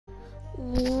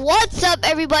What's up,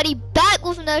 everybody? Back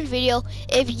with another video.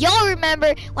 If y'all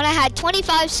remember when I had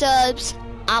 25 subs,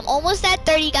 I'm almost at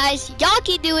 30, guys. Y'all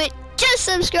can do it. Just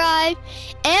subscribe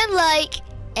and like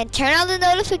and turn on the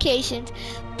notifications.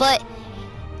 But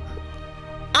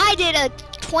I did a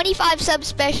 25 sub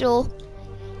special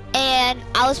and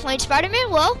I was playing Spider-Man.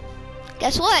 Well,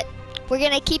 guess what? We're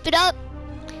gonna keep it up.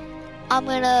 I'm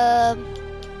gonna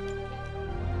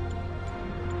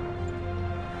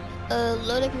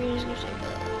load up your description.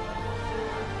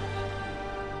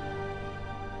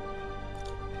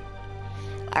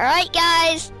 Alright,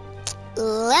 guys,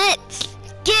 let's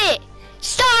get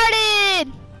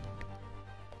started.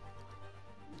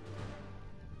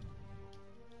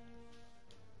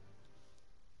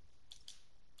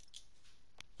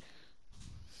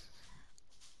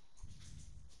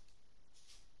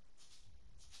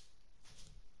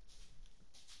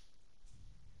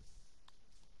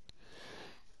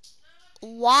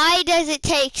 Why does it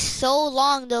take so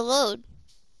long to load?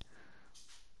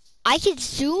 I can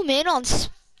zoom in on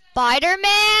Spider-Man.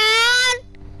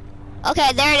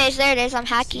 Okay, there it is. I'm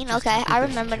hacking. Okay, I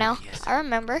remember now. I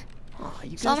remember.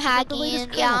 So I'm hacking.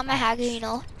 Yeah, I'm a hacker, you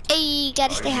know. Hey,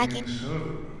 gotta stay hacking.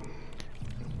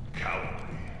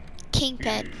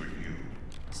 Kingpin.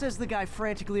 Says the guy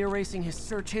frantically erasing his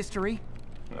search history.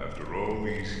 After all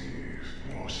these years,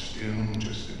 you're still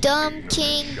just a Dumb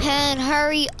Kingpin,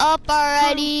 hurry up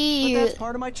already. But that's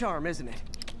part of my charm, isn't it?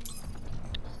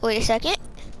 Wait a second.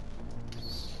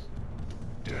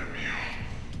 Damn you.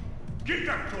 Get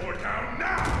that door down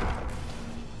now!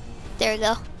 There we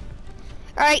go.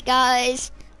 Alright,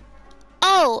 guys.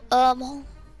 Oh,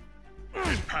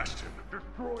 Get past him.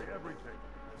 Destroy everything.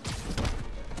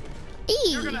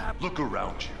 E. Look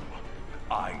around you.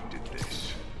 I did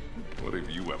this. What have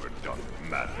you ever done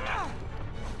that mattered?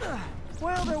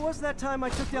 Well, there was that time I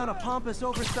took down a pompous,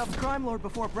 overstuffed crime lord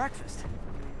before breakfast.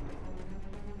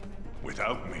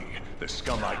 Without me, the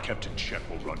scum I kept in check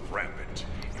will run rampant.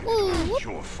 Ooh. It's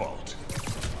your fault.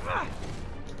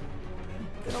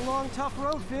 Been a long, tough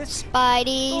road, Fist.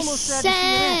 Spidey Almost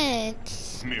sad to see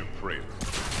it sense. Mere prey.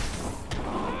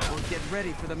 We'll get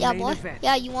ready for the Yeah, main boy. event.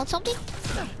 Yeah, you want something?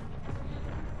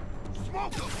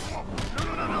 Smoke him!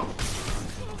 No.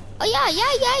 Oh, yeah.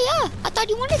 I thought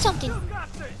you wanted something.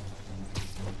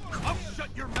 I'll shut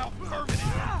your mouth permanently.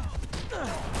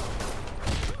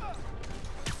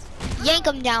 Yank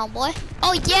him down, boy.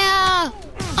 Oh, yeah.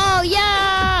 Oh,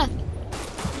 yeah.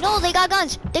 No, they got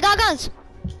guns.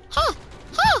 Huh.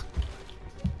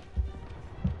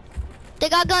 They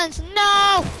got guns.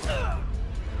 No.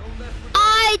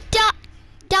 I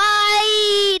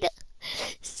died.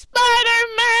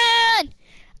 Spider-Man.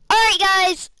 Alright,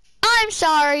 guys. I'm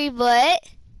sorry, but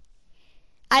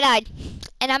I died.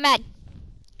 And I'm mad.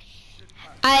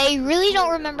 I really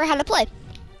don't remember how to play.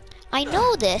 I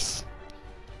know this.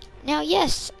 Now,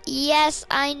 yes,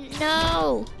 I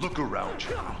know. Look around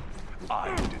you.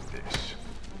 I did this.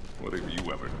 What have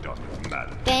you ever done that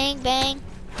mattered? Bang, bang.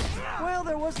 Well,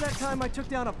 there was that time I took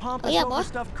down a Oh, pompous, yeah, boy.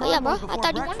 overstuffed Oh, crime yeah, bro. lord I before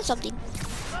thought you wanted breakfast. something.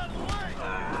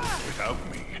 Without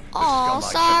me, the Aw,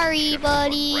 scum I sorry, kept in check will run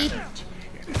buddy. rampant.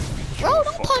 It's Bro, your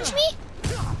don't fault. punch me.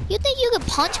 You think you can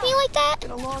punch me like that?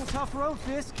 Been a long, tough road,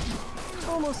 Fisk.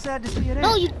 Almost sad to see it end.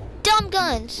 No, you dumb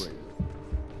guns.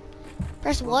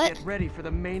 Press We'll what? get ready for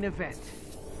the main event.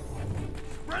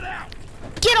 Spread out!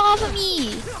 Get off of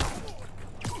me.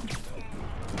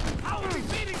 I'll be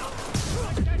beating him!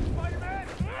 Spider-Man!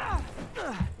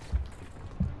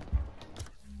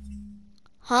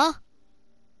 Huh?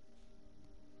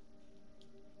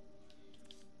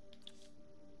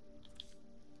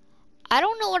 I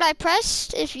don't know what I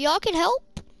pressed. If y'all can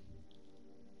help.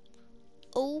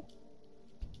 Oh.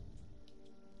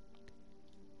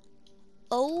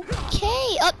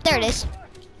 Okay. Up there it is.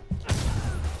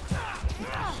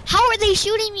 How are they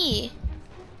shooting me?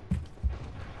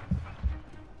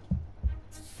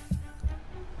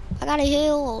 I gotta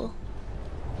heal.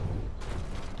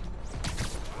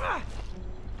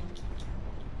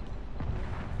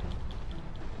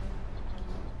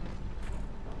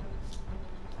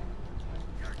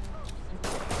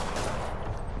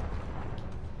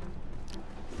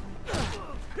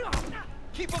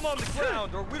 Keep him on the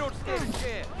ground or we don't stand a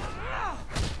chance.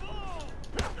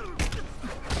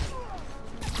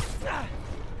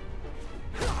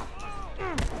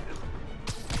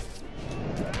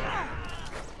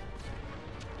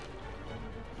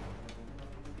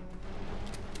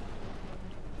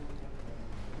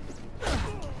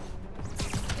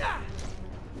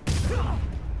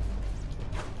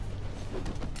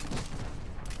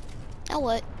 Now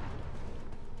what?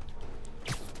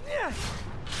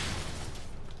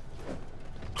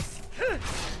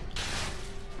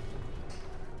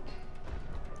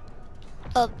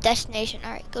 Oh, destination.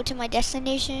 Alright, go to my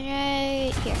destination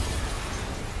right here.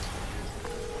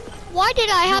 Why did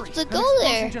I have to go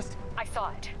there? I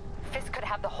saw it. Fisk could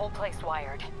have the whole place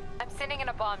wired. I'm sending in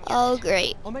a bomb unit. Oh,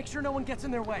 great. I'll make sure no one gets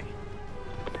in their way.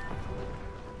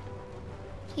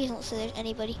 Please don't say there's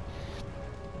anybody.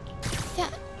 Yeah,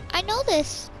 I know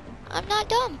this. I'm not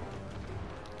dumb.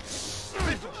 Fisk,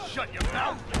 shut your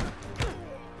mouth!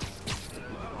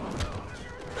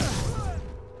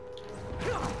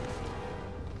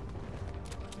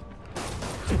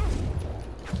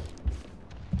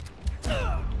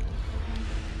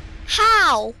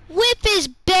 How? Whip his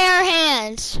bare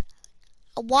hands.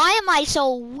 Why am I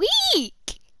so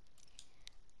weak?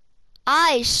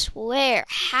 I swear,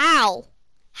 how?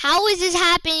 How is this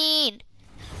happening?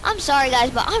 I'm sorry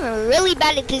guys, but I'm really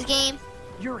bad at this game.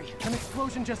 Yuri, an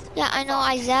explosion just... Yeah, I know,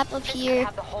 I zap up Fisk could here.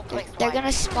 have the whole place They're gonna wired.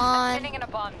 I'm spawn. sending in a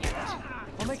bomb unit.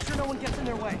 I'll make sure no one gets in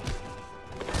their way.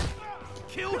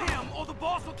 Kill him, or the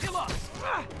boss will kill us!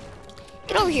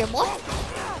 Get over here, boy.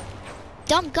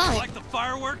 Dumb gun. Like the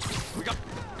fireworks? We got...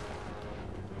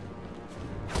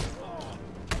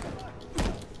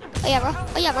 Oh yeah, bro.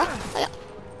 Oh yeah, bro. Oh yeah.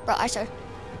 Bro, I swear.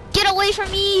 Get away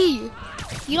from me!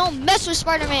 You don't mess with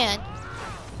Spider-Man.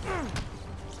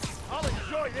 I'll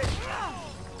enjoy this!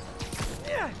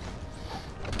 I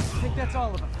think that's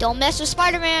all of them. Don't mess with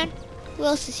Spider-Man. Who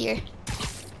else is here?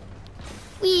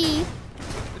 Wee.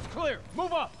 It's clear,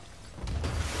 move up!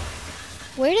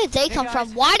 Where did they come guys.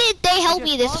 from? Why did they help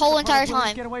me this whole entire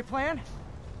time? Getaway plan?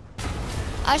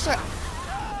 I swear.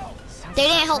 They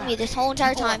didn't help me this whole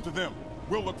entire Go time. after them.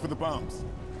 We'll look for the bombs.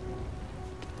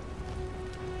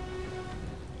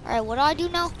 Alright, what do I do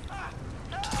now?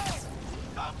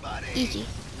 Easy.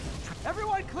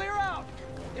 Everyone clear out!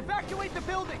 Evacuate the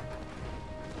building!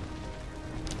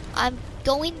 I'm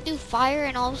going through fire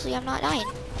and obviously I'm not dying.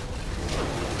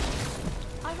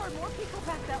 I heard more people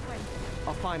back that way.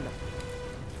 I'll find them.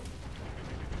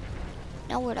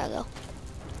 Now where'd I go?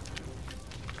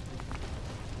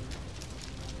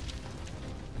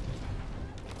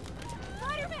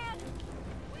 Spider-Man!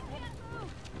 We can't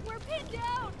move! We're pinned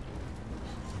down!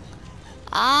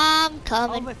 I'm I'll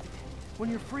coming. lift it. When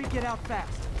you're free, get out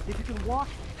fast. If you can walk,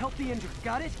 help the injured.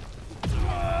 Got it?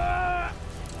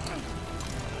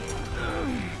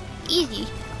 Easy.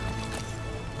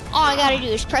 All I gotta do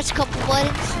is press a couple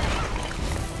buttons.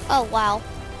 Oh, wow.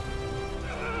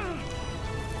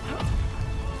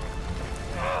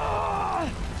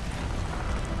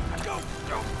 Go,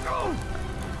 go, go!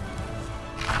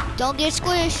 Don't get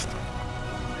squished.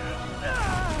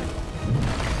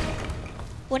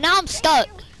 Well, now I'm stuck.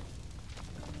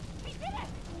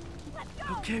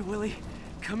 Okay, Willie.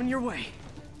 Coming your way.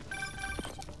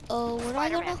 Oh, where do I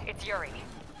go now? Spider-Man, it's Yuri.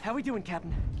 How we doing,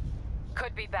 Captain?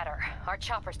 Could be better. Our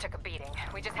choppers took a beating.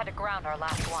 We just had to ground our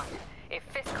last one. If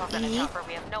Fisk calls in a Mhm. chopper,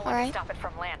 we have no one Alright. to stop it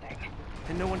from landing.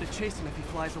 And no one to chase him if he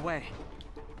flies away.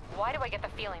 Why do I get the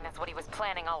feeling that's what he was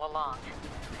planning all along?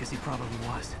 Because he probably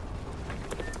was.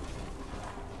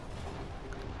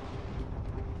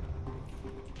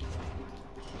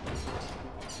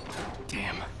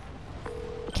 Damn.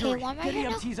 Okay, Yuri, why am I get here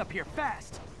now? EMTs up here,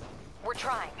 fast! We're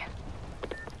trying.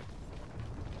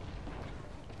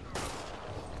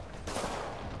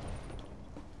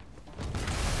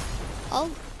 Oh,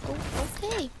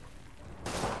 okay.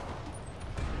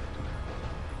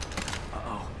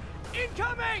 Uh-oh.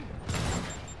 Incoming!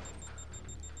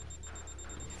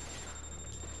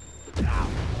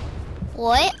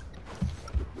 What?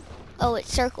 Oh,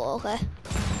 it's circle, okay.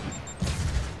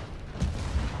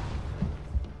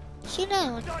 Shoot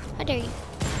another one. How dare you?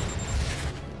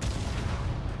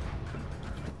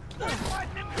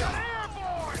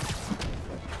 Airborne!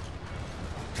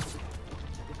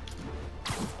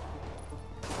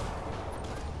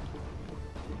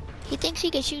 He thinks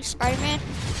he can shoot Spider-Man?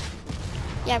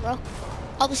 Yeah, bro.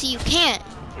 Obviously you can't.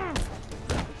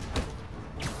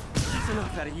 That's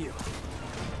enough out of you.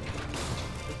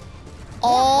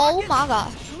 Oh my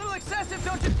gosh. A little excessive,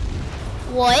 don't you?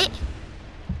 What?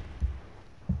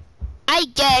 I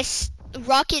guess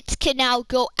rockets can now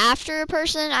go after a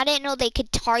person. I didn't know they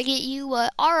could target you,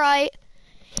 but alright.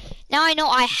 Now I know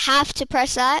I have to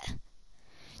press that.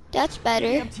 That's better.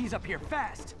 EMTs up here,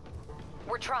 fast!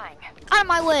 We're trying. Out of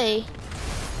my way.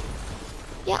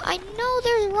 Yeah, I know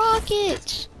there's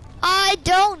rockets. I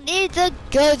don't need to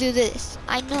go do this.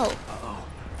 I know. Uh-oh.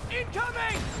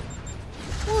 Incoming!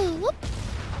 Ooh, whoop.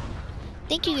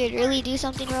 Think you could really do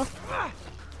something, bro?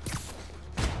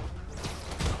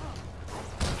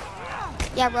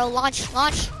 Yeah, bro, launch him.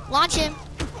 That's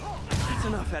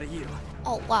enough out of you.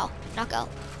 Oh, wow, knockout.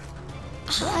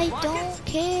 I don't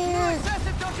care.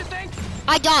 Excessive, don't you think?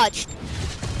 I dodged.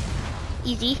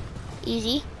 Easy.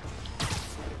 Easy.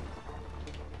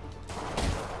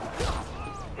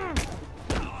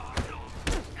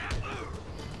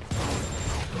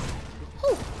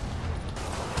 Ooh.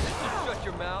 Shut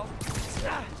your mouth.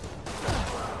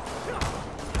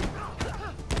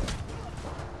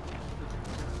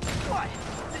 What?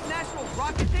 Is it National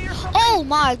Rocket Day or something? Oh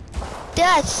my,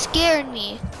 that scared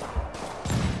me.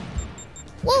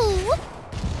 Woo!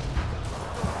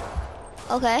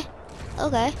 Okay.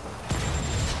 Okay.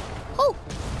 Oh.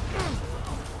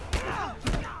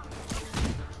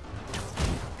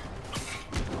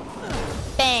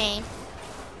 Bang.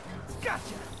 Gotcha.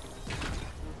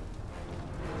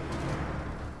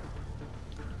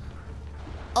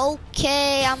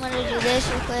 Okay, I'm gonna do this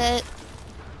real quick.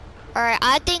 Alright,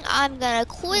 I think I'm gonna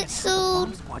quit soon.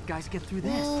 Bomb squad guys get through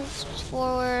this. Move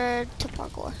forward to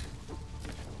parkour.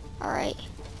 Alright.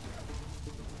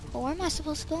 Well, where am I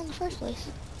supposed to go in the first place?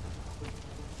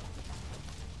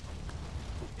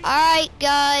 Alright,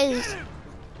 guys.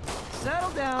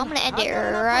 Settle down. I'm gonna end I've it got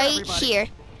enough for right everybody. here.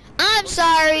 I'm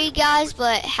sorry, guys,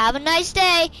 but have a nice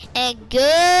day and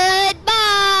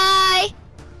goodbye.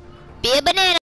 Be a banana.